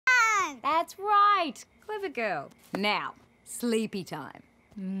That's right. Clever girl. Now, sleepy time.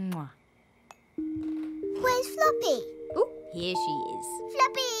 Mwah. Where's Floppy? Oh, here she is.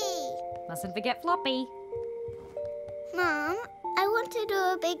 Floppy! Mustn't forget Floppy. Mom, I want to do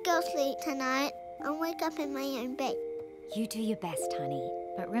a big girl sleep tonight and wake up in my own bed. You do your best, honey.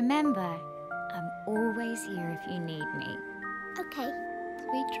 But remember, I'm always here if you need me. Okay.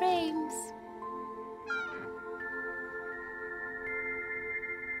 Sweet dreams.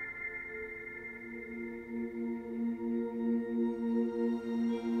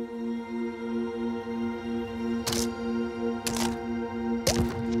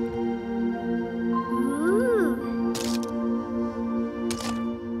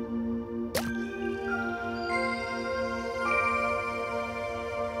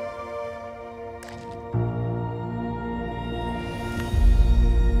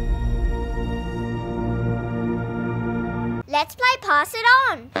 Let's play Pass It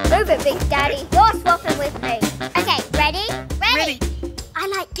On. Move it, Big Daddy. You're swapping with me. Okay, ready? Ready. I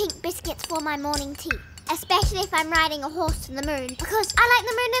like pink biscuits for my morning tea, especially if I'm riding a horse to the moon, because I like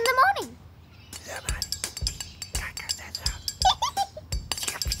the moon in the morning.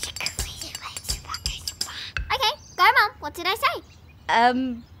 Okay, go, Mum. What did I say?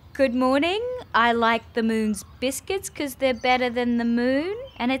 Good morning. I like the moon's biscuits because they're better than the moon,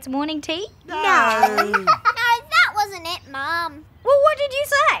 and it's morning tea. No, that wasn't it, Mum. Well, what did you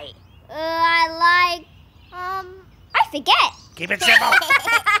say? I forget. Keep it simple.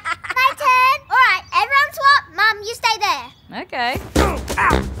 My turn. All right, everyone swap. Mum, you stay there. Okay.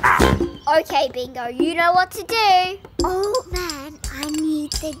 Okay, Bingo, you know what to do. Oh, man, I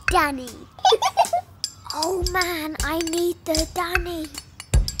need the dunny. Oh, man, I need the dunny.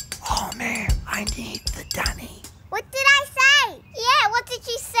 Oh, man, I need the dunny. What did I say? Yeah, what did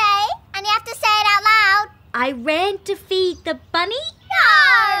you say? And you have to say it out loud. I ran to feed the bunny.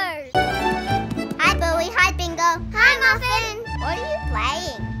 No! Hi, Bluey. Hi, Bingo. Hi, Muffin. What are you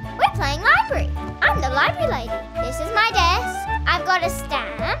playing? We're playing library. I'm the library lady. This is my desk. I've got a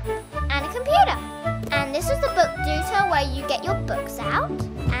stamp and a computer. And this is the book duty where you get your books out.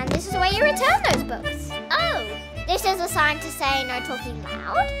 And this is where you return those books. Oh, this is a sign to say no talking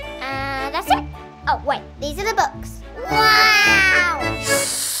loud. And that's it. Oh, wait. These are the books. Wow!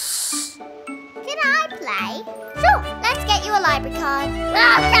 Can I play? Sure. Let's get you a library card.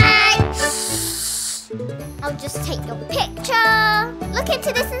 Okay! I'll just take your picture. Look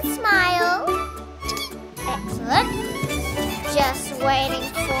into this and smile. Excellent. Just waiting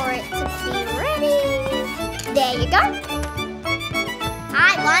for it to be ready. There you go.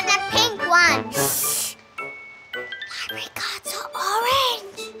 I want a pink one. Library cards are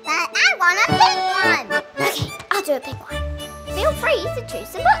orange. But I want a pink one. Okay, I'll do a pink one. Feel free to choose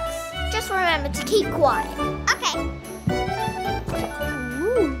some books. Just remember to keep quiet. Okay.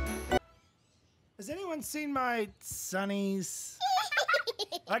 Ooh. Has anyone seen my sunnies?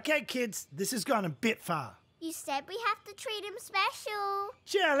 Okay, kids, this has gone a bit far. You said we have to treat him special.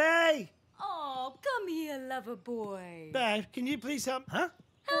 Jelly! Oh, come here, lover boy. Babe, can you please help? Huh?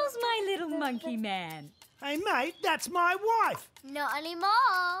 How's my little monkey man? Hey, mate, that's my wife. Not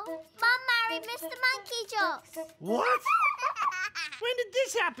anymore. Mum married Mr. Monkey Jocks. What? When did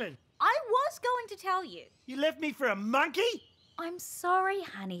this happen? I was going to tell you. You left me for a monkey? I'm sorry,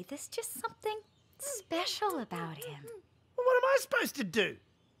 honey. There's just something special about him. Well, what am I supposed to do?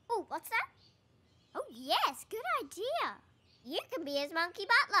 Oh, what's that? Oh, yes, good idea. You can be his monkey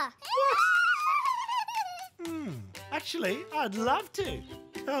butler. Actually, I'd love to.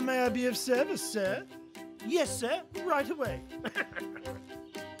 How may I be of service, sir? Yes, sir, right away.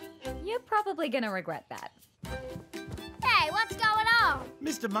 You're probably going to regret that. Hey, what's going on?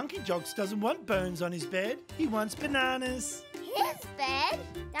 Mr. Monkey Jocks doesn't want bones on his bed. He wants bananas. His bed?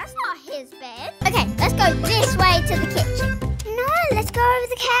 That's not his bed. Okay, let's go this way to the kitchen. No, let's go over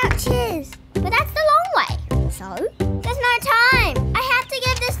the couches. But that's the long way. So? There's no time. I have to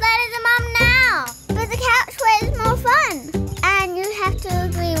give this letter to Mum now. But the couch way is more fun. And you have to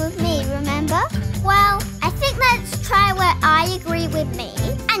agree with me, remember? Well, I think let's try where I agree with me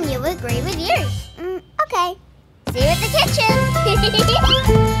and you agree with you. Okay. See you at the kitchen.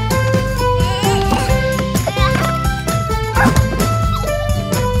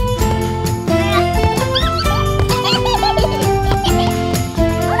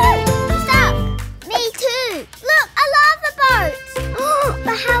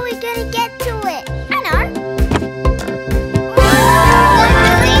 But how are we going to get to it? I know.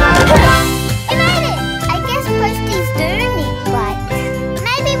 You made it! I guess posties do need bikes.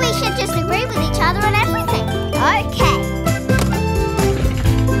 Maybe we should just agree with each other on everything. Okay.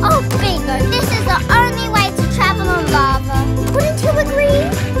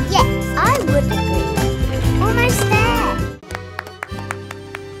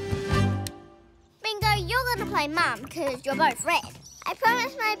 you're both red. I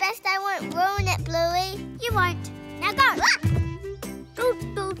promise my best I won't ruin it, Bluey. You won't. Now go. Do,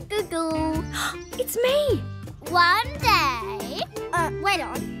 do, do, do. It's me. One day... wait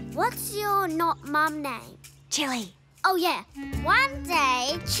on. What's your not mum name? Chilli. Oh, yeah. One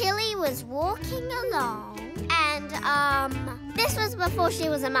day, Chilli was walking along and, this was before she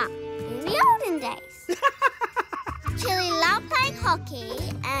was a mum. In the olden days. Chilli loved playing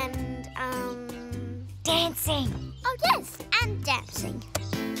hockey and, Dancing. oh, yes, and dancing.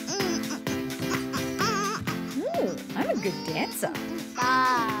 Ooh, I'm a good dancer.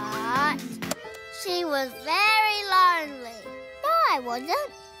 But she was very lonely. No, I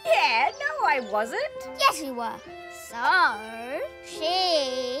wasn't. Yeah, no, I wasn't. Yes, you were. So,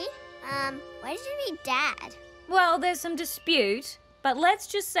 she... where did you meet Dad? Well, there's some dispute, but let's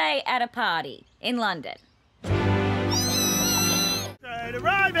just say at a party in London. Train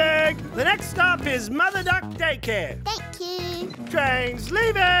arriving! The next stop is Mother Duck Daycare. Thank you. Train's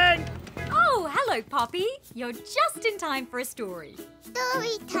leaving! Oh, hello, Poppy. You're just in time for a story.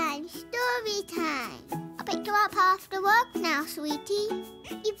 Story time, story time. I'll pick you up after work now, sweetie.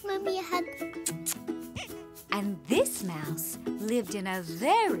 Give Mummy a hug. And this mouse lived in a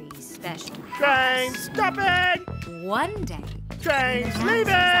very special Train house. stopping! One day, Train's mouse was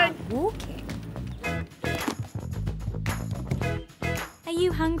leaving! out walking. Are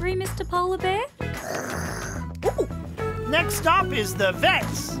you hungry, Mr. Polar Bear? Ooh. Next stop is the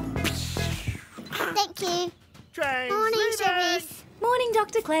vets. Thank you. Train's Morning, leaving! Cerise. Morning,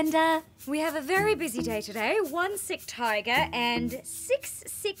 Dr. Glenda. We have a very busy day today. 1 sick tiger and 6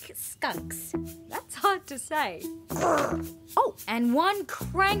 sick skunks. That's hard to say. Oh, and 1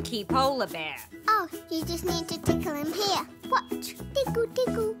 cranky polar bear. Oh, you just need to tickle him here. Watch. Tickle,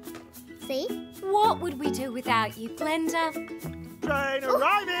 tickle. See? What would we do without you, Glenda? Train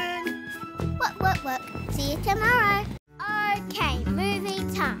arriving! Work. See you tomorrow. Okay, movie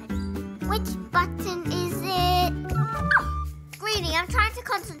time. Which button is it? Oh, Greenie, I'm trying to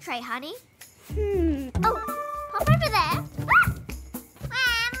concentrate, honey. Oh, hop over there.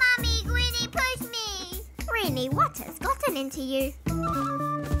 Ah, Mummy, Greenie, push me. Greenie, what has gotten into you?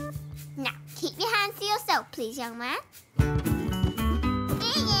 Now, keep your hands to yourself, please, young man.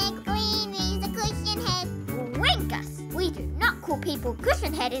 Greenie's a cushion head. Winkus, we do not call people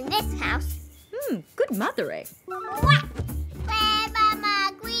cushion head in this house. Good mothering. Whack! Where,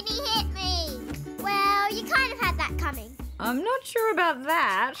 Mama? Greenie hit me. Well, you kind of had that coming. I'm not sure about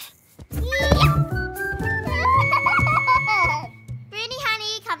that. Yeah. Greenie,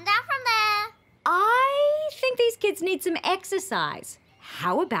 honey, come down from there. I think these kids need some exercise.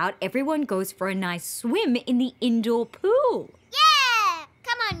 How about everyone goes for a nice swim in the indoor pool? Yeah!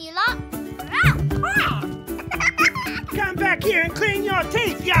 Come on, you lot. Come back here and clean your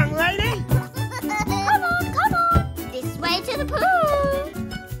teeth, young lady! Come on. This way to the pool.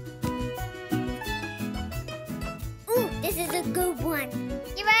 Ooh, this is a good one.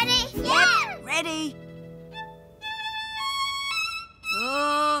 You ready? Yeah! Ready?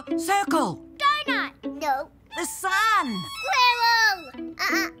 Circle. Donut. No. The sun. Squirrel.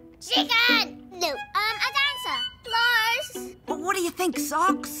 Chicken. No. A dancer. Close. What do you think,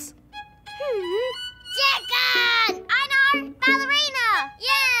 Socks? Chicken. I know. Ballerina.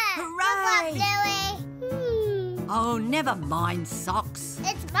 Yeah. Hooray. Good luck, Bluey. Oh, never mind, Socks.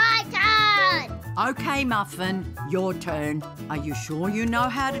 It's my turn. Okay, Muffin, your turn. Are you sure you know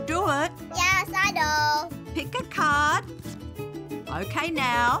how to do it? Yes, I know. Pick a card. Okay,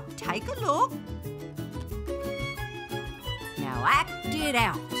 now, take a look. Now act it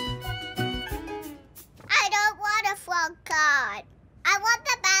out. I don't want a frog card. I want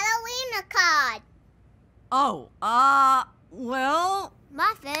the ballerina card. Oh, well...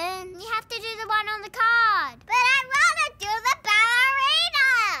 Muffin, you have to do the one on the card. But I'd rather do the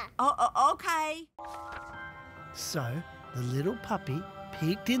ballerina. Oh, okay. So, the little puppy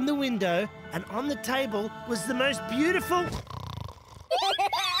peeked in the window, and on the table was the most beautiful...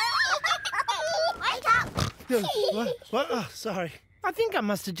 Wake up. What? Oh, sorry. I think I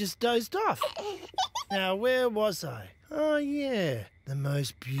must have just dozed off. Now, where was I? Oh, yeah. The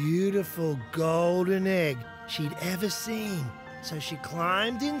most beautiful golden egg she'd ever seen. So she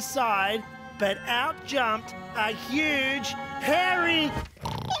climbed inside, but out jumped a huge, hairy...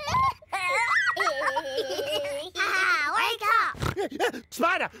 Wake up.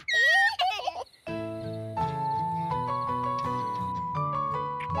 Spider!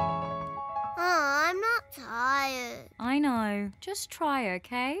 Oh, I'm not tired. I know. Just try,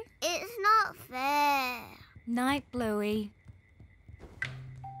 okay? It's not fair. Night, Bluey.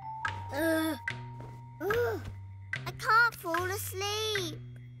 I can't fall asleep.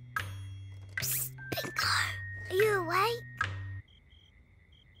 Psst, Pinko, are you awake?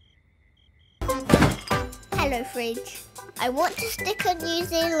 Hello, Fridge. I want to stick a New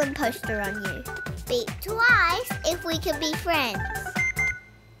Zealand poster on you. Beep twice if we can be friends.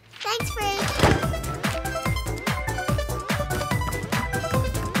 Thanks, Fridge.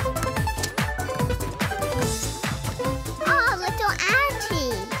 Oh, little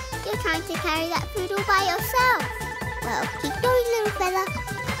Auntie. You're trying to carry that food all by yourself. Well, keep going, little fella.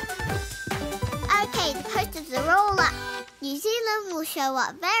 Okay, the posters are all up. New Zealand will show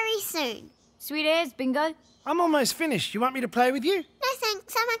up very soon. Sweet airs, Bingo. I'm almost finished. You want me to play with you? No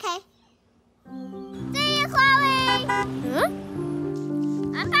thanks, I'm okay. See you, Chloe! Huh?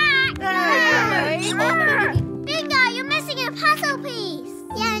 I'm back! Hey! Bingo, you're missing a puzzle piece!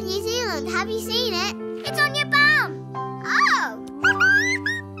 Yeah, in New Zealand. Have you seen it? It's on your bum! Oh!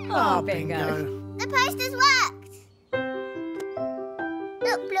 Oh, Bingo. The posters worked!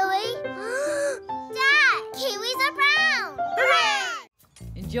 Look, Bluey. Dad, kiwis are brown! Hooray!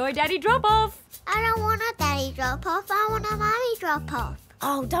 Enjoy Daddy drop-off. I don't want a daddy drop-off, I want a mummy drop-off.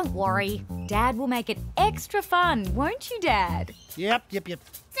 Oh, don't worry. Dad will make it extra fun, won't you, Dad? Yep. See you,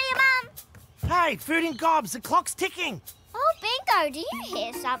 Mum! Hey, food in gobs. The clock's ticking. Oh, Bingo, do you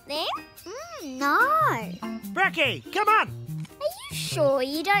hear something? No. Brekkie, come on. Are you sure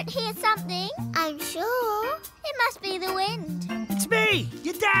you don't hear something? I'm sure. It must be the wind. It's me,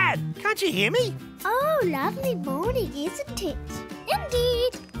 your dad. Can't you hear me? Oh, lovely morning, isn't it?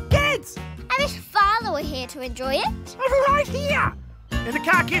 Indeed. Kids, I wish Father were here to enjoy it. I'm right here. In the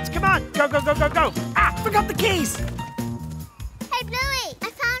car, kids. Come on. Go. Ah, forgot the keys. Hey, Bluey,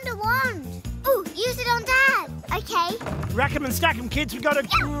 I found a wand. Ooh, use it on Dad. Okay. Rack 'em and stack 'em, kids. We gotta...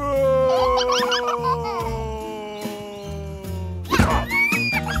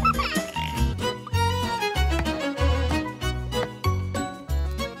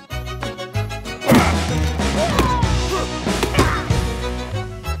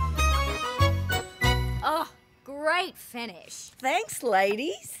 Oh, great finish. Thanks,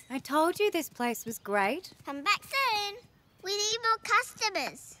 ladies. I told you this place was great. Come back soon. We need more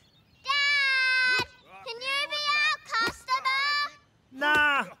customers. Dad, can you be our customer?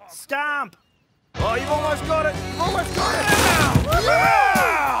 Nah, stomp. Oh, you've almost got it. You've almost got it.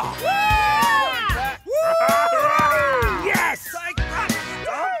 Yes!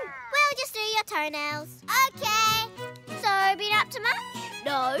 We'll just do your toenails. Okay. So, been up to much?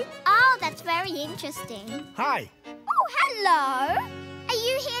 No. Oh, that's very interesting. Hi. Oh, hello. Are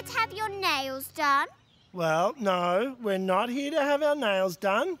you here to have your nails done? Well, no, we're not here to have our nails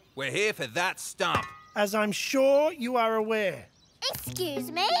done, We're here for that stump. as I'm sure you are aware.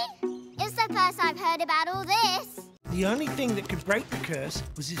 Excuse me? It's the first I've heard about all this. The only thing that could break the curse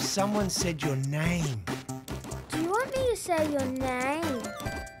was if someone said your name. Do you want me to say your name?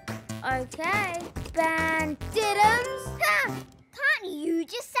 Okay. Banditums? Huh. Can't you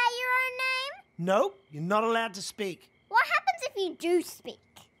just say your own name? Nope, you're not allowed to speak. What happens if you do speak?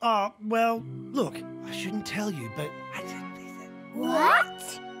 Oh, well, look, I shouldn't tell you, but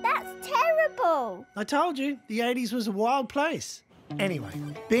What? That's terrible. I told you, the 80s was a wild place. Anyway,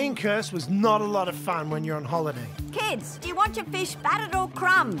 being cursed was not a lot of fun when you're on holiday. Kids, do you want your fish battered or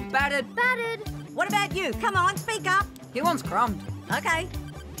crumbed? Battered. Battered. What about you? Come on, speak up. He wants crumbed. Okay.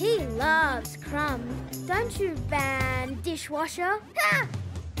 He loves crumbs. Don't you, Ban Dishwasher? Ha!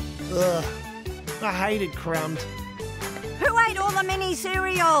 Ugh, I hated crumbed. Who ate all the mini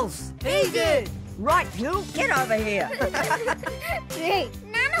cereals? He did. Right, Phil, get over here. Gee,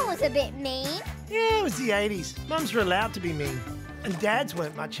 Nana was a bit mean. Yeah, it was the 80s. Mums were allowed to be mean. And dads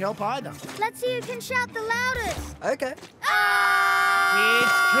weren't much help either. Let's see who can shout the loudest. Okay.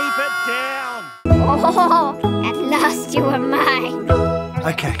 Kids, keep it down. Oh, at last you were mine.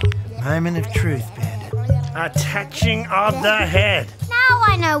 Okay, moment of truth, Bandit. Attaching of the head. Now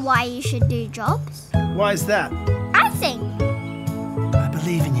I know why you should do jobs. Why is that? I think. I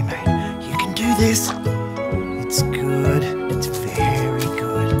believe in you, mate. You can do this. It's good. It's very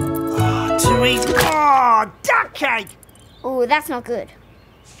good. Oh, to eat. Oh, duck cake. Oh, that's not good.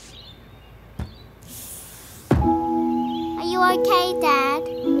 Are you okay, Dad?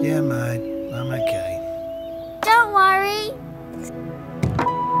 Yeah, mate. I'm okay. Don't worry.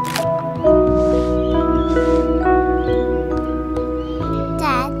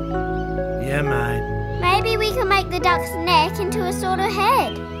 Dad, Yeah, mate. maybe we can make the duck's neck into a sort of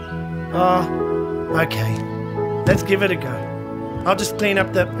head. Oh, okay. Let's give it a go. I'll just clean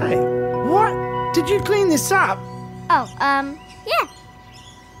up the... Hey, what? Did you clean this up? Oh, yeah.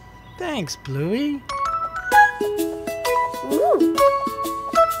 Thanks, Bluey. Ooh.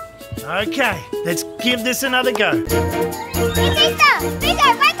 Okay, let's give this another go. It's Bingo,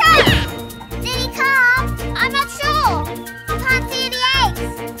 wake up! Did he come? I'm not sure. Can't see any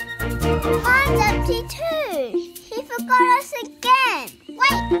eggs. Mine's empty too.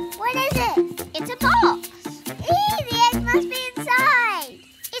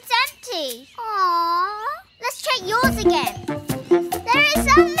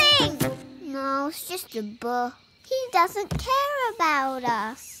 doesn't care about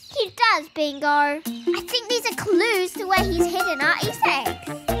us. He does, Bingo. I think these are clues to where he's hidden our Easter eggs.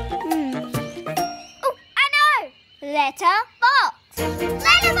 Oh, I know! Letter box.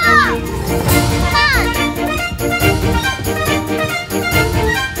 Letter box! Come on!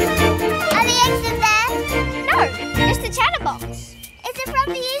 Are the eggs in there? No, just the chatterbox. Is it from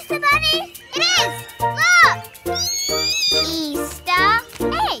the Easter Bunny? It is! Look! Easter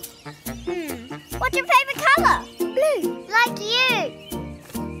egg. What's your favourite colour? Blue. Like you.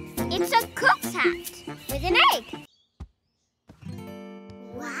 It's a cook's hat with an egg.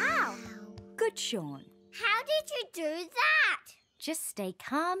 Wow. Good, Sean. How did you do that? Just stay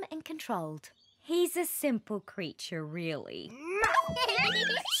calm and controlled. He's a simple creature, really.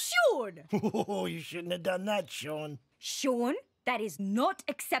 Sean! Oh, you shouldn't have done that, Sean. Sean, that is not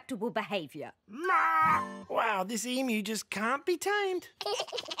acceptable behaviour. Wow, this emu just can't be tamed.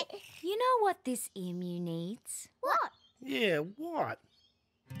 You know what this emu needs? What? Yeah, what?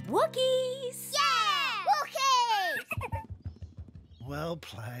 Wookies! Yeah! Wookies! Well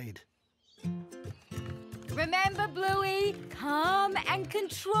played. Remember, Bluey, calm and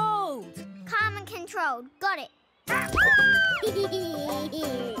controlled. Calm and controlled. Got it.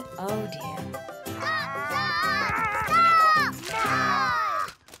 Oh, dear.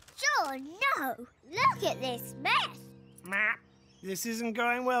 Stop! Sure, no. Look at this mess. This isn't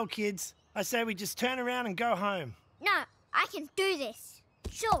going well, kids. I say we just turn around and go home. No, I can do this.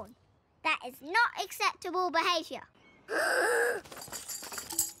 Sean, that is not acceptable behaviour.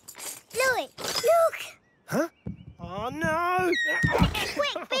 Bluey, look! Huh? Oh, no!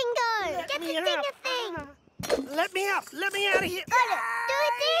 Quick, Bingo! Get the finger thing! Let me up! Let me out of here! Got it! Do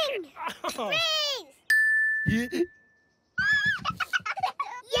a thing! Oh. Freeze! Yeah.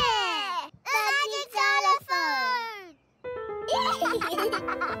 Yeah! The magic xylophone!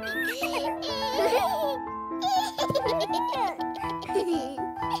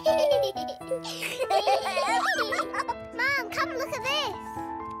 Mom, come look at this!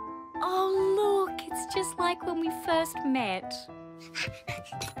 Oh, look, it's just like when we first met.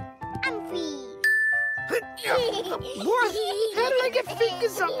 I'm free. What? How did I get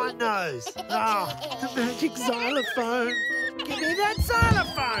fingers up my nose? Oh, the magic xylophone. Give me that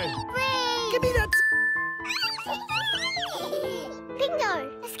xylophone. Free. Give me that. Bingo,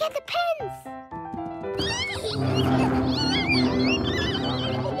 let's get the pens.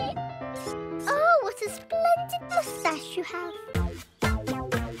 Oh, what a splendid moustache you have.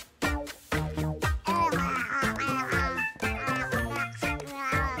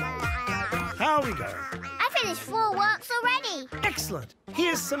 How we go? I finished 4 works already. Excellent.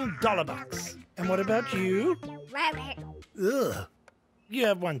 Here's some dollar bucks. And what about you? Rabbit. Ugh. You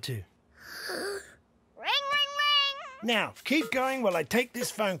have one too. Ring, ring, ring. Now, keep going while I take this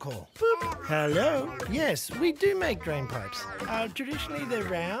phone call. Boop. Hello? Yes, we do make drain pipes. Traditionally, they're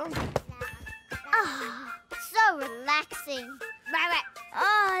round. Oh, so relaxing. Rabbit.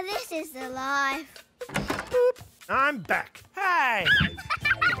 Oh, this is the life. Boop. I'm back. Hey!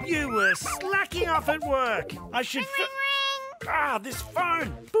 You were slacking off at work. I should... Ring, ring. Ah, this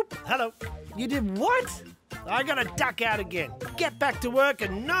phone. Boop. Hello. You did what? I gotta duck out again. Get back to work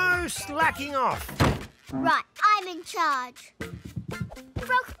and no slacking off. Right, I'm in charge.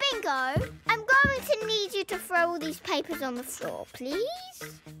 Frog Bingo, I'm going to need you to throw all these papers on the floor, please.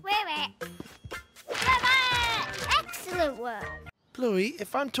 Rabbit. Rabbit. Excellent work. Bluey,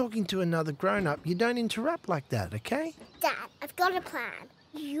 if I'm talking to another grown-up, you don't interrupt like that, okay? Dad, I've got a plan.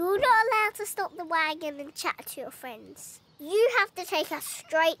 You're not allowed to stop the wagon and chat to your friends. You have to take us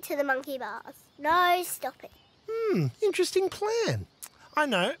straight to the monkey bars. No stopping. Interesting plan. I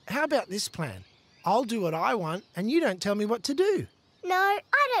know. How about this plan? I'll do what I want and you don't tell me what to do. No, I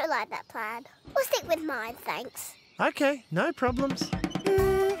don't like that plan. We'll stick with mine, thanks. Okay, no problems.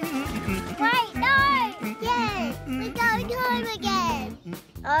 Wait, no! Yeah, we're going home again.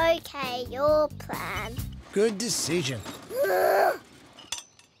 Okay, your plan. Good decision.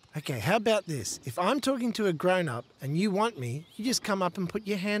 Okay, how about this? If I'm talking to a grown-up and you want me, you just come up and put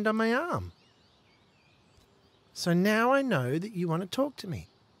your hand on my arm. So now I know that you want to talk to me.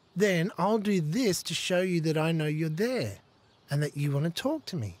 Then I'll do this to show you that I know you're there and that you want to talk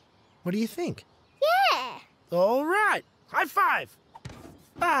to me. What do you think? Yeah. All right. High five.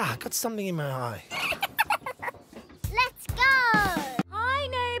 Ah, got something in my eye. Let's go. Hi,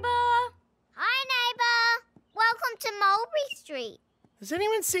 neighbour. Hi, neighbour. Welcome to Mulberry Street. Has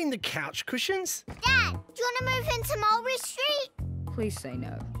anyone seen the couch cushions? Dad, do you want to move into Mulberry Street? Please say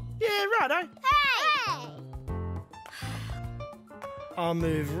no. Yeah, righto. Hey! I'll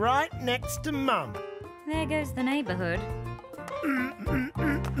move right next to Mum. There goes the neighbourhood.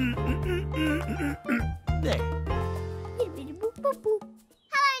 There.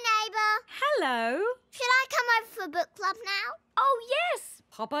 Hello. Should I come over for book club now? Oh, yes.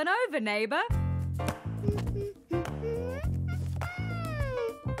 Pop on over, neighbour.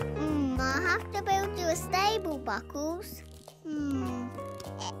 I have to build you a stable, Buckles. There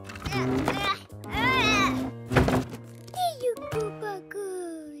you go,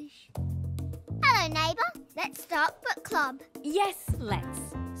 Buckles. Hello, neighbour. Let's start book club. Yes, let's.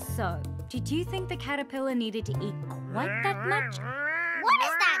 So, did you think the caterpillar needed to eat quite that much? What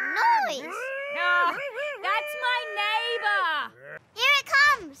is that noise? Oh, that's my neighbour. Here it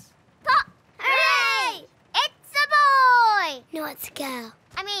comes. Pop! Hooray! It's a boy! No, it's a girl.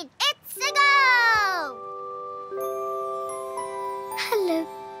 I mean, it's a girl! Hello.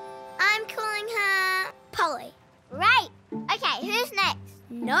 I'm calling her Polly. Right. Okay, who's next?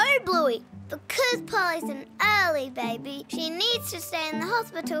 No, Bluey. Because Polly's an early baby, she needs to stay in the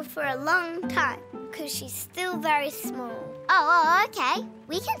hospital for a long time because she's still very small. Oh, okay.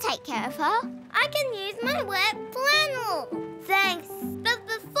 We can take care of her. I can use my wet flannel. Thanks. But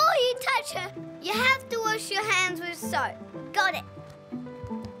before you touch her, you have to wash your hands with soap. Got it.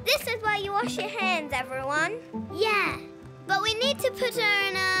 This is where you wash your hands, everyone. Yeah. But we need to put her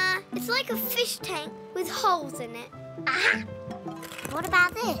in it's like a fish tank with holes in it. Aha. What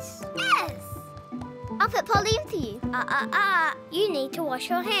about this? Yes. I'll put Polly in for you. You need to wash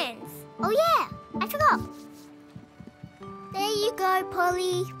your hands. Oh, yeah. I forgot. There you go,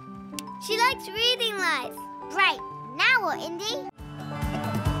 Polly. She likes reading lights. Great. Now what, Indy?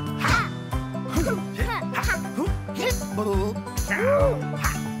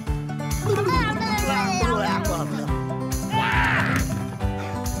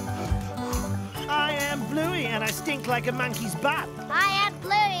 I am Bluey and I stink like a monkey's butt. I am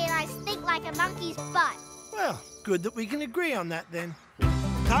Bluey and I stink like a monkey's butt. Well, good that we can agree on that then.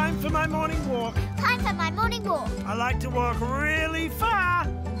 Time for my morning walk. Time for my morning walk. I like to walk really far.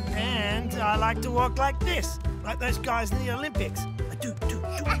 And I like to walk like this, like those guys in the Olympics.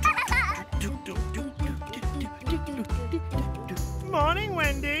 Morning,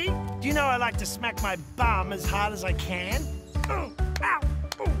 Wendy. Do you know I like to smack my bum as hard as I can? Ow, ow,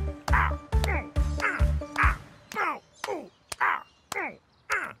 ow, ow, ow, ow, ow, ow, ow,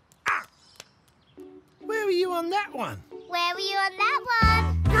 ow, ow. Where were you on that one? Where were you on that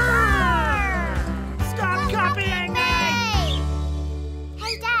one? Stop copying me!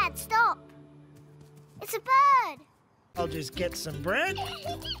 Hey, Dad, stop. It's a bird. I'll just get some bread.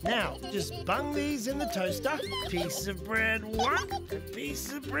 Now, just bung these in the toaster. Piece of bread one, a piece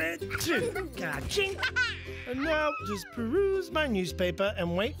of bread two. Ka-ching. And now, just peruse my newspaper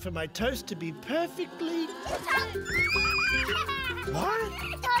and wait for my toast to be perfectly... What?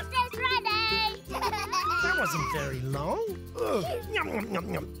 Toast is ready. That wasn't very long. Ugh. Yum, yum,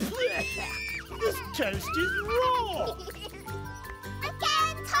 yum, yum. This toast is raw.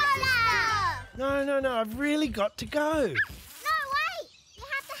 Again, Tyler. No, I've really got to go. No, wait. You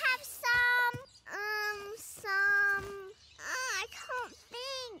have to have I can't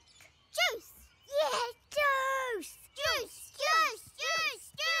think. Juice. Yeah, juice. Juice.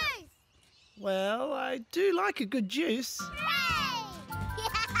 Well, I do like a good juice. Hooray!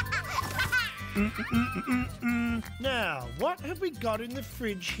 Now, what have we got in the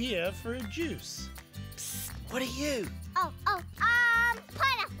fridge here for a juice? Psst, what are you?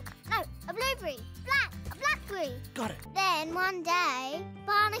 Pineapple. No, a blueberry. A blackberry. Got it. Then one day,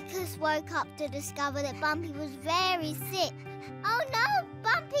 Barnacus woke up to discover that Bumpy was very sick. Oh no,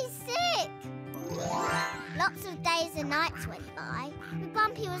 Bumpy's sick! Lots of days and nights went by, but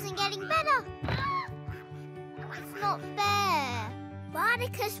Bumpy wasn't getting better. It's not fair.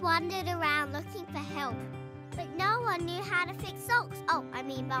 Barnacus wandered around looking for help, but no one knew how to fix socks. Oh, I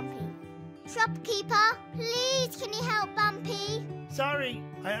mean Bumpy. Shopkeeper, please can you help Bumpy? Sorry,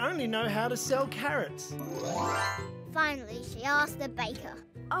 I only know how to sell carrots. Finally, she asked the baker.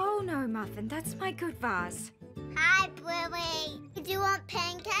 Oh, no, Muffin, that's my good vase. Hi, Bluey. Do you want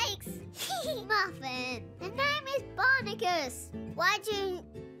pancakes? Muffin, the name is Barnacus. Why'd you,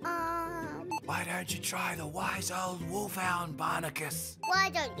 Why don't you try the wise old wolfhound, Barnacus? Why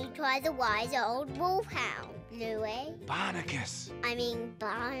don't you try the wise old wolfhound, Bluey? Barnacus. I mean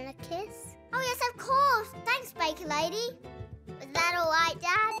Barnacus? Oh, yes, of course. Thanks, baker lady. Was that all right,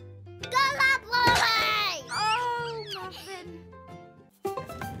 Dad? Go up, Bluey! Oh, Muffin.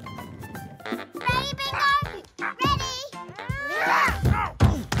 Ready, Bingo? Ready? Yeah!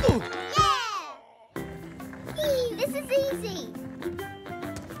 This is easy.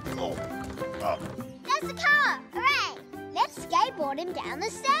 There's the car. Hooray! Let's skateboard him down the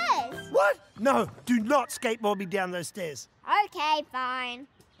stairs. What? No, do not skateboard me down those stairs. Okay, fine.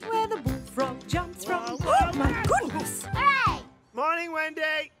 Where the bullfrog jumps from. Whoa. Oh, my goodness. Hooray! Morning,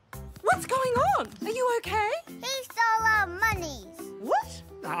 Wendy. What's going on? Are you okay? He stole our monies. What?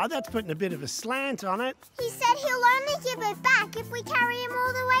 Oh, that's putting a bit of a slant on it. He said he'll only give it back if we carry him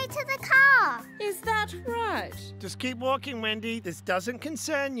all the way to the car. Is that right? Just keep walking, Wendy. This doesn't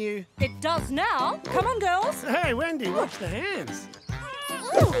concern you. It does now. Come on, girls. Hey, Wendy, watch the hands.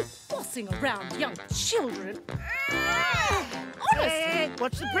 Bossing around young children. Hey,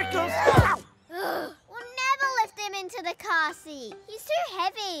 watch the prickles. We'll never lift him into the car seat. He's too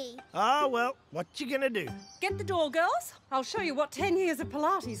heavy. Oh, well, what you gonna do? Get the door, girls. I'll show you what 10 years of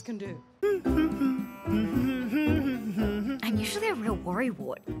Pilates can do. I'm usually a real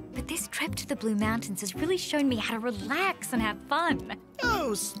worrywart, but this trip to the Blue Mountains has really shown me how to relax and have fun.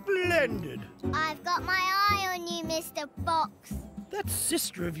 Oh, splendid. I've got my eye on you, Mr. Fox. That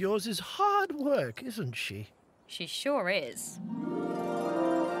sister of yours is hard work, isn't she? She sure is.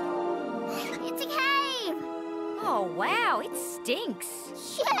 It's a cave. Oh, wow, it stinks.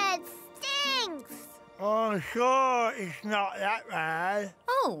 Yeah, it stinks. Oh, sure, it's not that bad.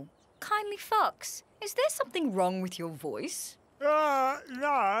 Oh, kindly Fox, is there something wrong with your voice? No,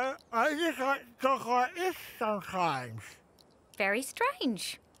 I just like to talk like this sometimes. Very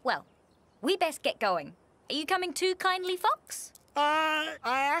strange. Well, we best get going. Are you coming too, kindly Fox? I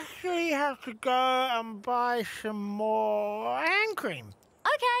actually have to go and buy some more hand cream.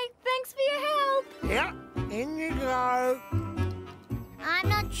 Okay, thanks for your help. Yeah, in you go. I'm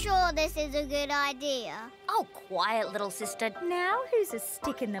not sure this is a good idea. Oh, quiet, little sister. Now who's a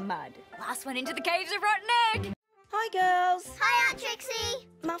stick in the mud? Last one into the cave's a rotten egg. Hi, girls. Hi, Aunt Trixie.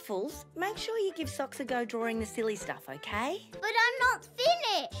 Muffles, make sure you give Socks a go drawing the silly stuff, okay? But I'm not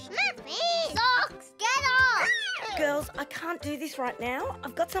finished. Muffy! Socks, get off! Girls, I can't do this right now.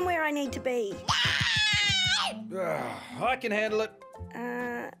 I've got somewhere I need to be. I can handle it.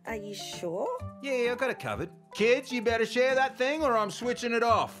 Are you sure? Yeah, I've got it covered. Kids, you better share that thing or I'm switching it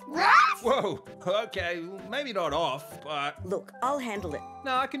off. What? Whoa, okay, maybe not off, but... Look, I'll handle it.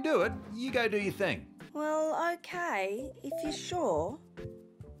 No, I can do it. You go do your thing. Well, okay, if you're sure.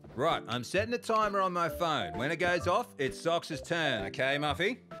 Right, I'm setting a timer on my phone. When it goes off, it's Socks' turn, okay,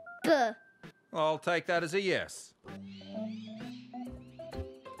 Muffy? Buh. I'll take that as a yes.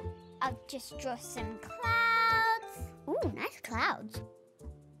 I'll just draw some clouds. Ooh, nice clouds.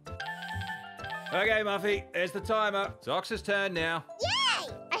 Okay, Muffy, there's the timer. Socks' turn now.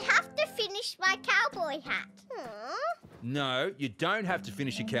 Yay! I have to finish my cowboy hat. Aww. No, you don't have to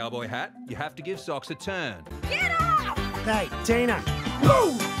finish your cowboy hat. You have to give Socks a turn. Get off! Hey, Tina.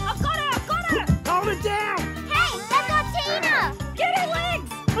 Whoa! I've got her! I've got her! Hold it down! Hey, that's not Tina! Get her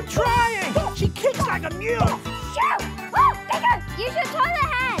legs! I'm trying! She kicks like a mule! Shoo! Woo! Bigger! Use your toilet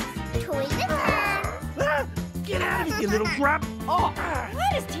hands! Toilet hands! Ah, get out of here, you little grub! Oh, why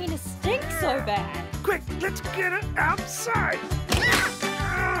does Tina stink so bad? Quick, let's get her outside!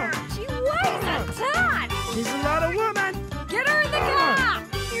 She weighs a ton! She's a lot of woman! Get her in the car!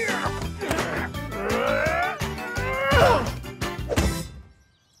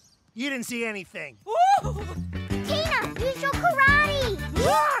 You didn't see anything. Tina, use your karate!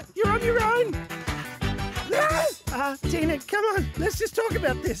 Ah, you're on your own! Tina, come on, let's just talk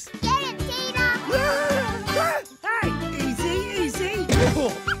about this. Get it, Tina! Hey, easy, easy.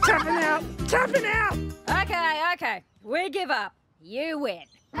 Tapping out, tapping out. Okay, we give up. You win.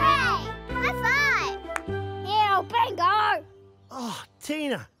 Hey, high five! Ew, bingo! Oh,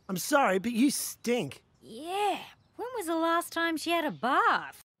 Tina, I'm sorry, but you stink. Yeah, when was the last time she had a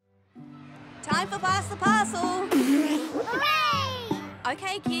bath? Time for Pass the Parcel. Hooray!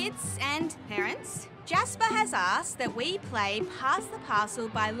 Okay, kids and parents, Jasper has asked that we play Pass the Parcel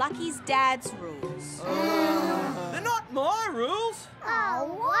by Lucky's dad's rules. They're not my rules. Oh,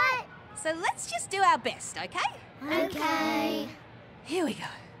 what? So let's just do our best, okay? Okay. Here we go.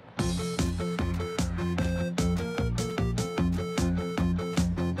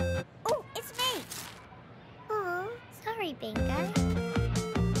 Oh, it's me. Oh, sorry, Bingo.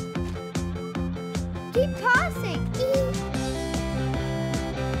 Keep passing.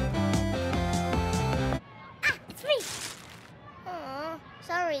 It's me. Oh,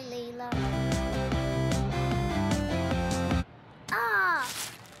 sorry, Leela.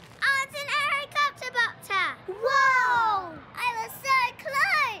 It's an helicopter butter. Whoa! I was so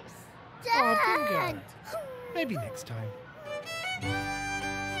close. Oh, Dad. Bingo. Maybe next time.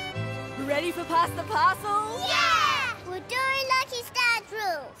 Ready for Pass the Parcel? Yeah! We're doing Lucky's dad's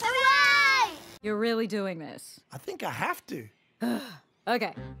rules. Hooray! You're really doing this? I think I have to.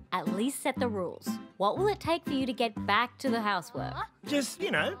 Okay, at least set the rules. What will it take for you to get back to the housework? Just,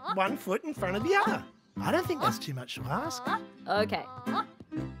 1 foot in front of the other. I don't think that's too much to ask. Okay.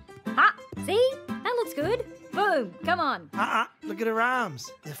 Ha! See? That looks good. Boom, come on. Look at her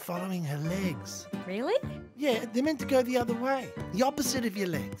arms. They're following her legs. Really? Yeah, they're meant to go the other way. The opposite of your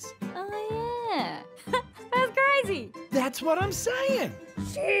legs. Oh, yeah. That's crazy. That's what I'm saying.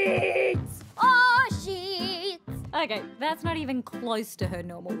 Sheets! Oh, sheets! Okay, that's not even close to her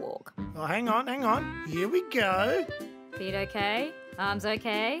normal walk. Oh, hang on. Here we go. Feet okay? Arms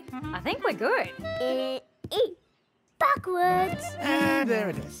okay? I think we're good. Backwards. And there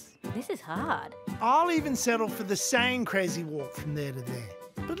it is. This is hard. I'll even settle for the same crazy walk from there to there.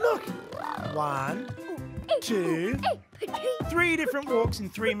 But look. 1, 2, 3 different walks in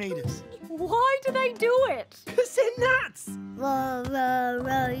 3 meters. Why do they do it? Because they're nuts. Row, row,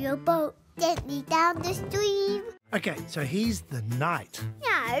 row your boat gently down the stream. Okay, so he's the knight.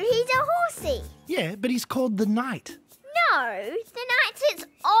 No, he's a horsey. Yeah, but he's called the knight. No, the knight sits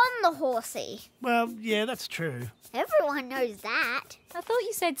on the horsey. Well, yeah, that's true. Everyone knows that. I thought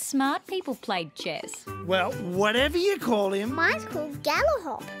you said smart people played chess. Well, whatever you call him, Mine's called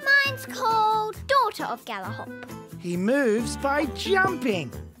Galahop. Mine's called Daughter of Galahop. he moves by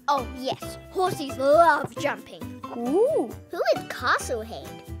jumping. Oh, yes. Horses love jumping. Ooh. Who is Castlehead?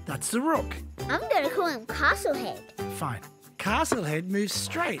 That's the rook. I'm going to call him Castlehead. Fine. Castlehead moves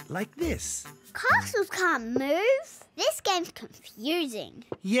straight like this. Castles can't move. This game's confusing.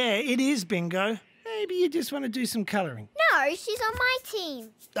 Yeah, it is, Bingo. Maybe you just want to do some colouring. No, she's on my team.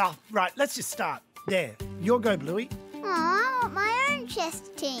 Oh, right, let's just start. There, you'll go, Bluey. Aw, I want my own chess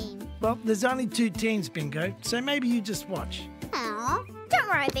team. Well, there's only 2 teams, Bingo, so maybe you just watch. Aw, don't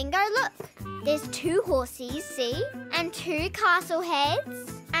worry, Bingo, look. There's 2 horses, see? And 2 castle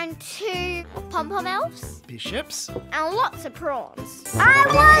heads. And 2 pom-pom elves. Bishops. And lots of prawns. I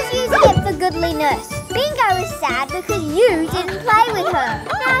was using it for goodliness. Bingo is sad because you didn't play with her.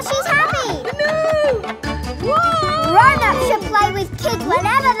 Now she's happy. No! Grown-ups should play with kids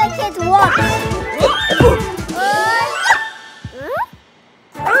whenever the kids want.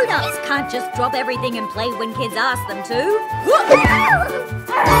 Grown-ups can't just drop everything and play when kids ask them to.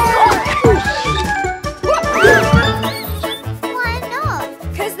 Why not?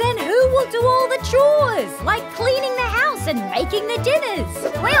 Because then who will do all the chores? Like cleaning the house and making the dinners.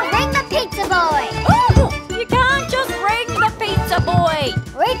 We'll ring the pizza boy. You can't just ring the pizza boy.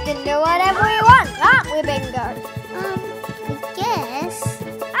 We can do whatever we want, can't we, Bingo? I guess.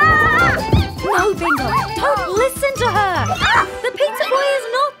 No, Bingo, don't listen to her. The pizza boy is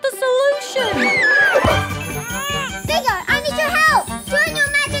not the solution. Bingo, I need your help. Join your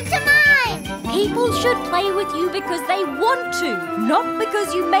magic to mine. People should play with you because they want to, not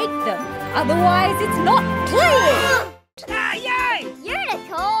because you make them. Otherwise, it's not playing. Yay!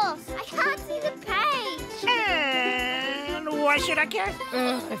 Unicorns. I can't see the page. And why should I care?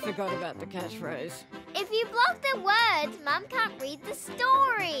 I forgot about the catchphrase. If you block the words, Mum can't read the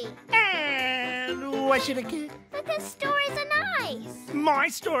story. And why should I care? Because stories are nice. My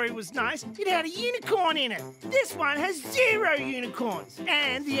story was nice. It had a unicorn in it. This one has 0 unicorns.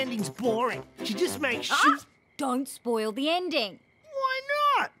 And the ending's boring. She just makes shoes. Don't spoil the ending. Why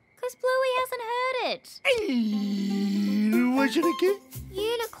not? Because Bluey hasn't heard it. And why should I care?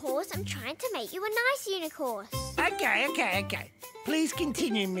 Unicorns, I'm trying to make you a nice unicorn. Okay. Please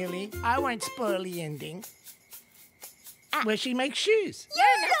continue, Millie. I won't spoil the ending. Where she makes shoes.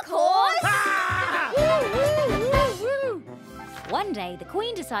 Unicorns! Ah! One day, the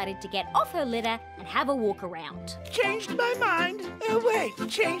Queen decided to get off her litter and have a walk around. Changed my mind. Oh, wait.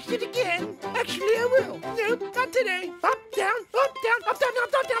 Changed it again. Actually, I will. Nope, not today. Up, down, up, down, up, down,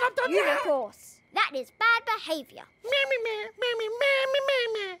 up, down, up, down, Unicorns. That is bad behaviour.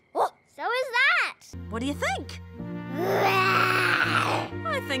 Oh, so is that. What do you think?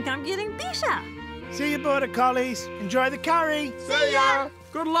 I think I'm getting better. See you, Border Collies. Enjoy the curry. See ya.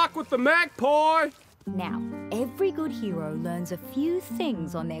 Good luck with the magpie. Now, every good hero learns a few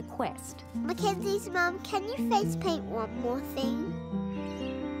things on their quest. Mackenzie's mum, can you face paint one more thing?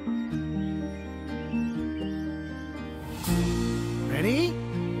 Ready?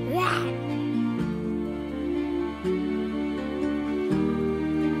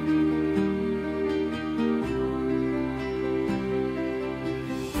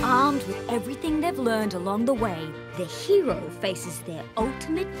 Armed with everything they've learned along the way, the hero faces their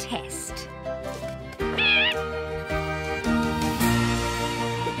ultimate test.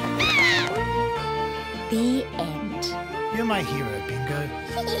 The end. You're my hero, Bingo.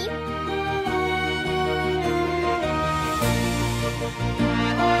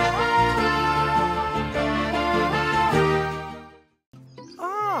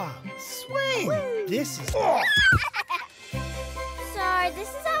 Swing! This is... So, this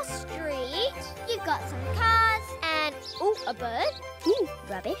is our street. You've got some cars and, a bird.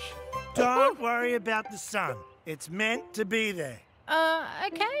 Rubbish. Don't worry about the sun. It's meant to be there.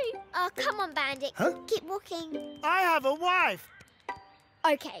 Okay. Oh, come on, Bandit. Huh? Keep walking. I have a wife.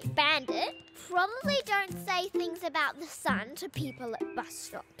 Okay, Bandit. Probably don't say things about the sun to people at bus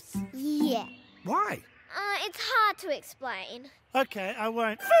stops. Yeah. Why? It's hard to explain. Okay, I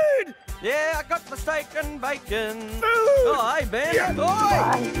won't. Food! Yeah, I got the steak and bacon. Food! Oh, hey, Ben. Yeah.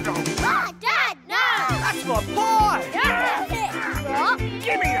 Oh, Dad, no! That's my pie! What?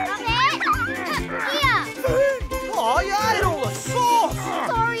 Give me that! Here! Food! Oh, you ate all the sauce!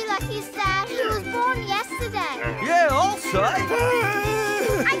 Sorry, Lucky's dad. He was born yesterday. Yeah, I'll say.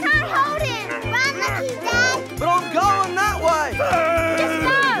 Food! I can't hold him. Run, Lucky's dad. But I'm going that way. Just go.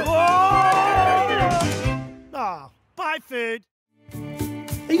 Oh, bye, Food.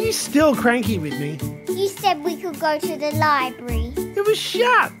 Are you still cranky with me? You said we could go to the library. It was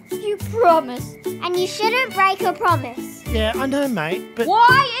shut. You promised. And you shouldn't break a promise. Yeah, I know, mate, but...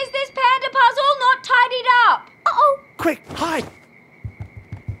 Why is this panda puzzle not tidied up? Uh-oh. Quick, hide.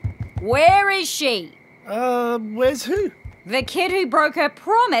 Where is she? Where's who? The kid who broke her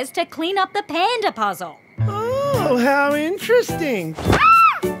promise to clean up the panda puzzle. Oh, how interesting.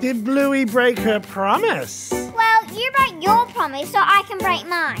 Did Bluey break her promise? Well, you broke your promise so I can break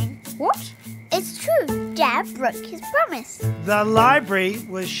mine. What? It's true. Dad broke his promise. The library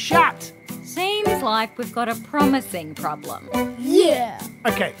was shut. Seems like we've got a promising problem. Yeah.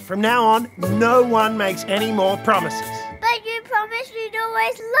 Okay, from now on, no one makes any more promises. But you promised you'd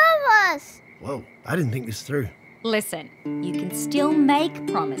always love us. Whoa, I didn't think this through. Listen, you can still make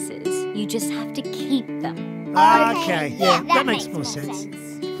promises. You just have to keep them. Okay, Yeah, that makes more sense.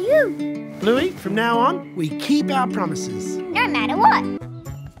 You. Bluey, from now on, we keep our promises. No matter what.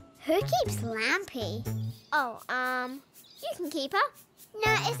 Who keeps Lampy? Oh, you can keep her.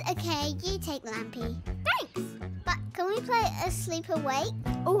 No, it's okay. You take Lampy. Thanks. But can we play Asleep Awake?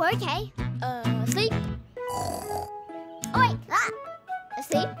 Oh, okay. Sleep. Awake. Ah.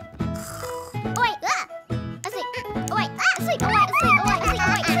 Asleep. Awake. Ah. Asleep. Awake. Ah. Asleep. Awake. Asleep. Awake. Asleep.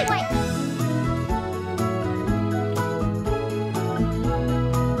 Awake. Asleep. Awake.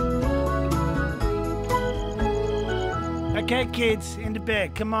 Okay, kids, into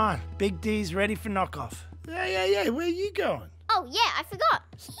bed. Come on. Big D's ready for knockoff. Yeah. Where are you going? Oh, yeah, I forgot.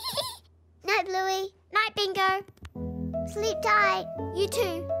 Night, Bluey. Night, Bingo. Sleep tight. You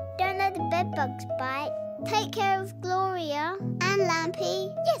too. Don't let the bed bugs bite. Take care of Gloria and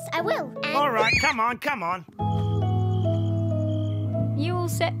Lampy. Yes, I will. And... All right, come on. You all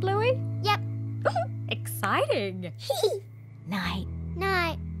set, Bluey? Yep. Exciting. Night.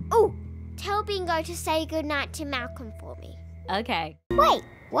 Night. Oh, tell Bingo to say goodnight to Malcolm for me. Okay. Wait,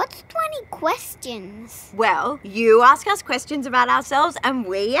 what's 20 questions? Well, you ask us questions about ourselves and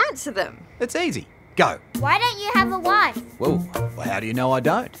we answer them. It's easy. Go. Why don't you have a wife? Well, how do you know I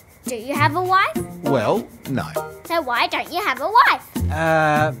don't? Do you have a wife? Well, no. So why don't you have a wife?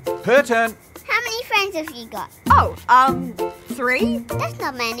 Her turn. How many friends have you got? Oh, 3? That's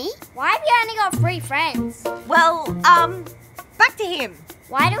not many. Why have you only got 3 friends? Well, back to him.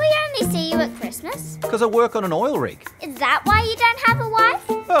 Why do we only see you at Christmas? Because I work on an oil rig. Is that why you don't have a wife?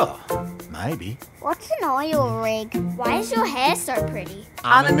 Oh, maybe. What's an oil rig? Why is your hair so pretty?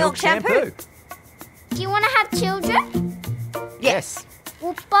 Almond milk shampoo. Do you want to have children? Yes.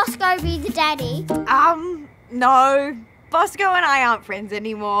 Will Bosco be the daddy? No. Bosco and I aren't friends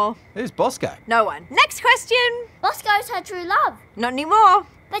anymore. Who's Bosco? No one. Next question. Bosco's her true love. Not anymore.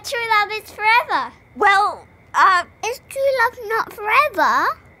 But true love is forever. Well, Is true love not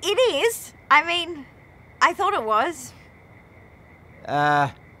forever? it is. I mean, I thought it was.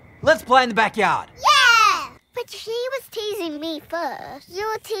 Let's play in the backyard. Yeah! But she was teasing me first. You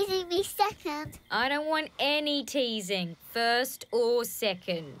were teasing me second. I don't want any teasing, first or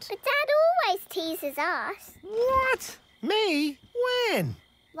second. But Dad always teases us. What? Me? When?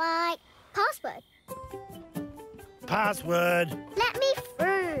 Like, password. Password. Let me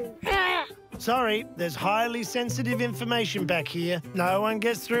through. Sorry, there's highly sensitive information back here. No one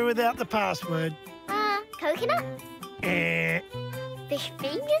gets through without the password. Coconut? Eh. Fish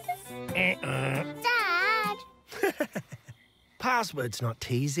fingers? Dad! Password's not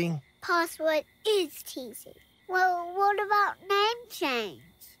teasing. Password is teasing. Well, what about name change?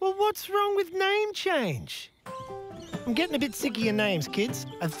 Well, what's wrong with name change? I'm getting a bit sick of your names, kids.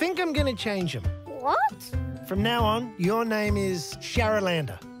 I think I'm going to change them. What? From now on, your name is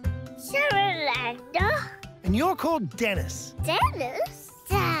Sharalander. Sharalander? And you're called Dennis. Dennis?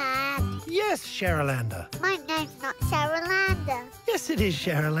 Dad. Yes, Sharalander. My name's not Sharalander. Yes, it is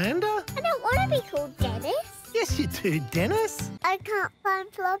Sharalander. I don't want to be called Dennis. Yes, you do, Dennis. I can't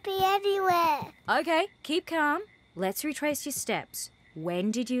find Floppy anywhere. Okay, keep calm. Let's retrace your steps.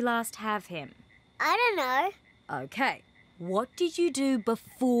 When did you last have him? I don't know. Okay. What did you do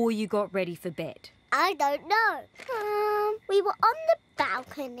before you got ready for bed? I don't know. We were on the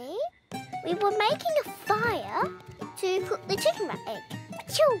balcony. We were making a fire to cook the chicken rat egg.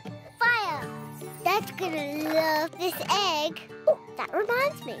 Achoo! Fire! Dad's gonna love this egg. Oh, that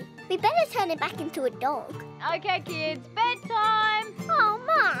reminds me. We better turn it back into a dog. Okay, kids, bedtime. Oh,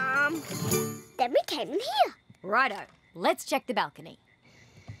 Mum. Then we came in here. Righto, let's check the balcony.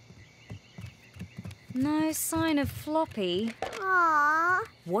 No sign of Floppy. Aww.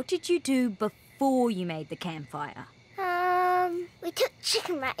 What did you do before you made the campfire? We took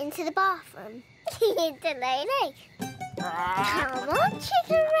chicken rat into the bathroom. To lay an egg. Come on, chicken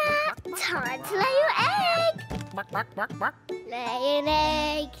rat. Time to lay your egg. Lay an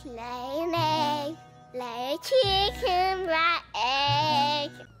egg, lay an egg. Lay a chicken rat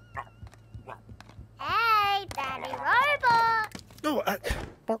egg. Hey, Daddy Robot. Oh,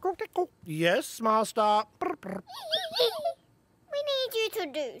 yes, Master. We need you to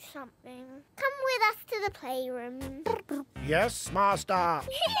do something. Come with us to the playroom. Yes, Master.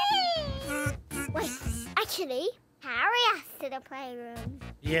 Wait, actually, carry us to the playroom.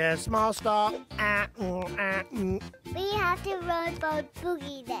 Yes, Master. We have to robot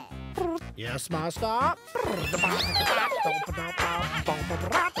boogie there. Yes, Master.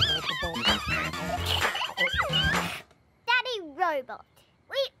 Daddy Robot,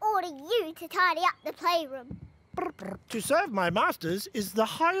 we order you to tidy up the playroom. To serve my masters is the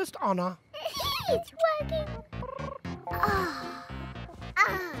highest honor. It's working.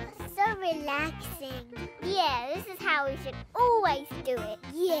 So relaxing. Yeah, this is how we should always do it.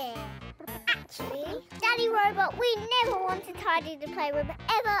 Yeah. Actually, Daddy Robot, we never want to tidy the playroom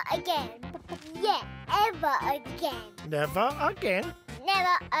ever again. Yeah, ever again. Never again.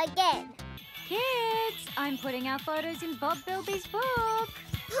 Never again. Kids, I'm putting our photos in Bob Bilby's book.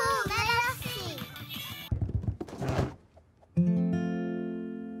 Cool, let us see.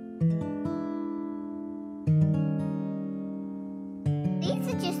 These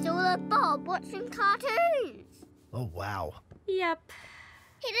are just all of Bob watching cartoons. Oh, wow. Yep.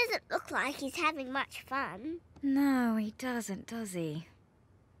 He doesn't look like he's having much fun. No, he doesn't, does he?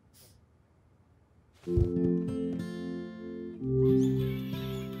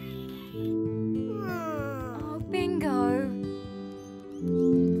 Oh, Bingo.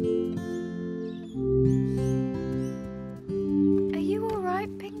 Are you all right,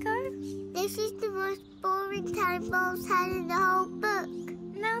 Bingo? This is the most boring time Bob's had in the whole book.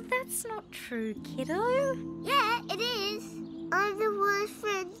 Now, that's not true, kiddo. Yeah, it is. I'm the worst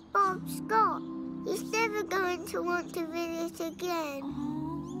friend Bob's got. He's never going to want to read it again.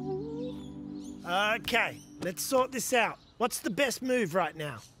 Okay, let's sort this out. What's the best move right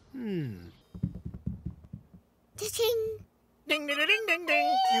now? Cha-ching. Ding, ding, ding, ding,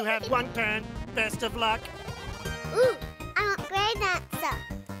 ding. You have one turn. Best of luck. Ooh, I'm a great dancer.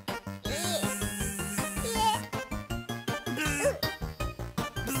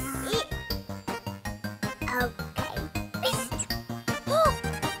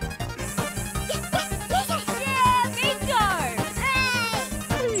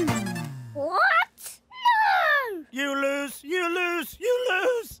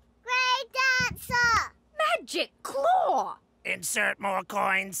 Insert more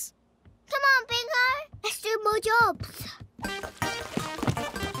coins. Come on, Bingo. Let's do more jobs.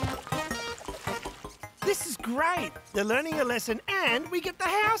 This is great. They're learning a lesson and we get the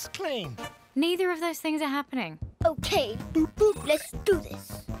house clean. Neither of those things are happening. Okay, boop, boop, let's do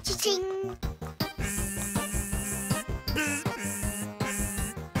this. Cha-ching.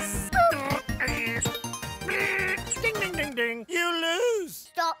 Ding, ding, ding, ding. You lose.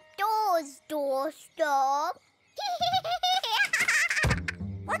 Stop doors, door stop.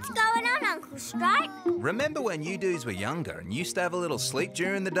 What's going on, Uncle Stripe? Remember when you dudes were younger and used to have a little sleep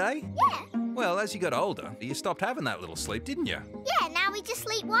during the day? Yeah. Well, as you got older, you stopped having that little sleep, didn't you? Yeah, now we just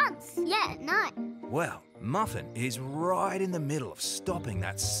sleep once. Yeah, at night. Well, Muffin is right in the middle of stopping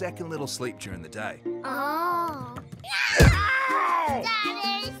that second little sleep during the day. Oh. Ow!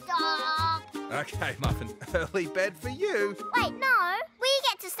 Daddy, stop. Okay, Muffin, early bed for you. Wait, no. We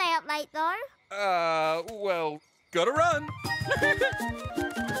get to stay up late, though. Well, gotta run.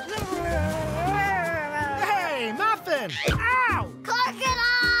 Hey, Muffin! Ow!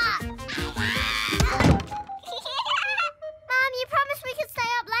 Coconut! Mum, you promised we could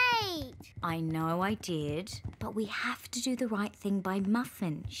stay up late. I know I did, but we have to do the right thing by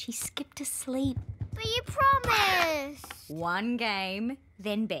Muffin. She skipped a sleep. But you promised. One game,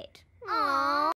 then bed. Aww.